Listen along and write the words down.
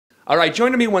All right,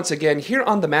 joining me once again here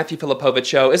on the Matthew Filipowicz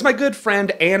Show is my good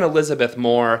friend Anne Elizabeth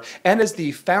Moore. Anne is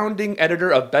the founding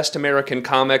editor of Best American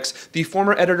Comics, the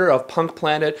former editor of Punk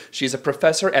Planet. She's a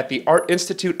professor at the Art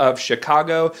Institute of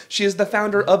Chicago. She is the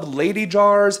founder of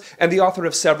Ladydrawers and the author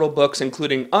of several books,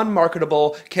 including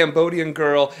Unmarketable, Cambodian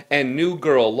Girl, and New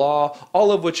Girl Law,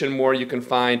 all of which and more you can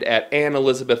find at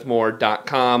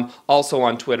AnneElizabethMoore.com, also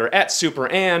on Twitter at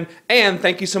SuperAnne. Anne,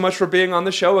 thank you so much for being on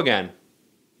the show again.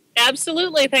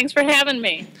 Absolutely. Thanks for having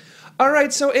me. All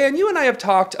right, so Anne, you and I have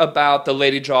talked about the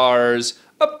Ladydrawers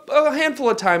a handful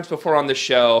of times before on the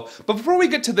show, but before we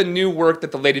get to the new work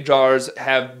that the Ladydrawers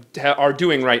are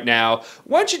doing right now,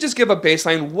 why don't you just give a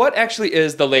baseline? What actually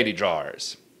is the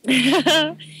Ladydrawers?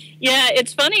 Yeah,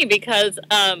 it's funny because,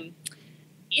 at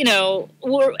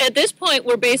this point,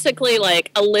 we're basically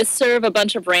like a listserv, a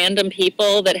bunch of random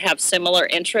people that have similar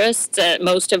interests,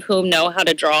 most of whom know how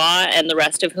to draw and the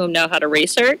rest of whom know how to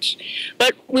research.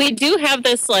 But we do have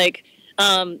this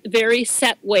very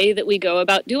set way that we go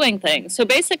about doing things. So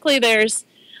basically there's,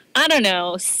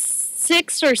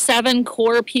 6 or 7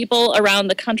 core people around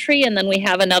the country, and then we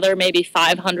have another maybe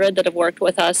 500 that have worked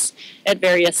with us at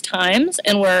various times.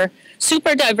 And we're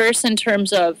super diverse in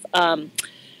terms of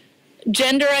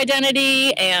gender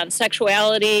identity and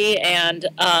sexuality, and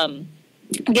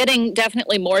getting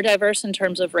definitely more diverse in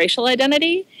terms of racial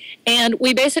identity. And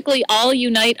we basically all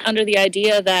unite under the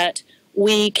idea that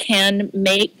we can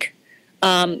make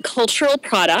cultural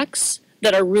products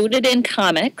that are rooted in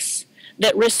comics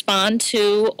that respond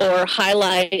to or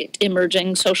highlight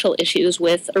emerging social issues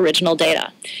with original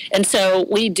data. And so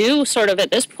we do sort of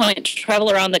at this point travel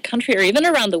around the country or even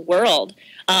around the world.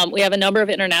 We have a number of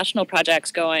international projects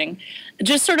going,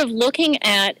 just sort of looking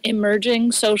at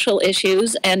emerging social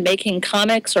issues and making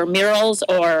comics or murals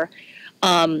or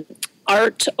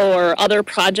art or other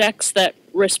projects that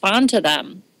respond to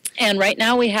them. And right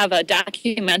now we have a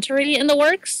documentary in the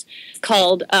works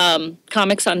called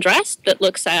Comics Undressed that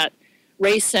looks at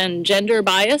race and gender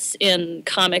bias in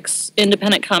comics,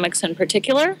 independent comics in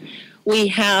particular. We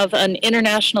have an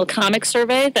international comic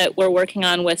survey that we're working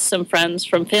on with some friends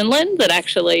from Finland that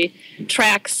actually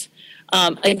tracks,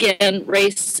 again,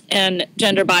 race and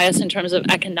gender bias in terms of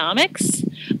economics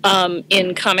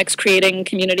in comics creating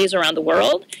communities around the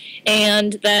world.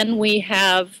 And then we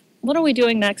have, what are we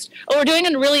doing next? Oh, we're doing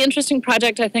a really interesting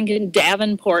project, I think, in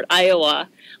Davenport, Iowa,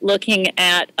 looking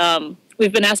at,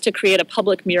 we've been asked to create a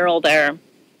public mural there,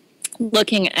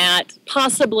 looking at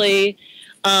possibly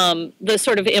the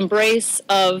sort of embrace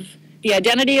of the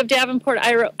identity of Davenport,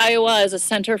 Iowa as a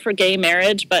center for gay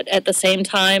marriage, but at the same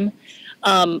time,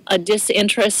 a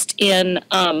disinterest in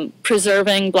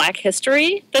preserving Black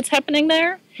history that's happening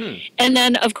there. And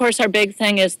then, of course, our big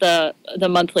thing is the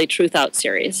monthly Truth Out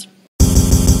series.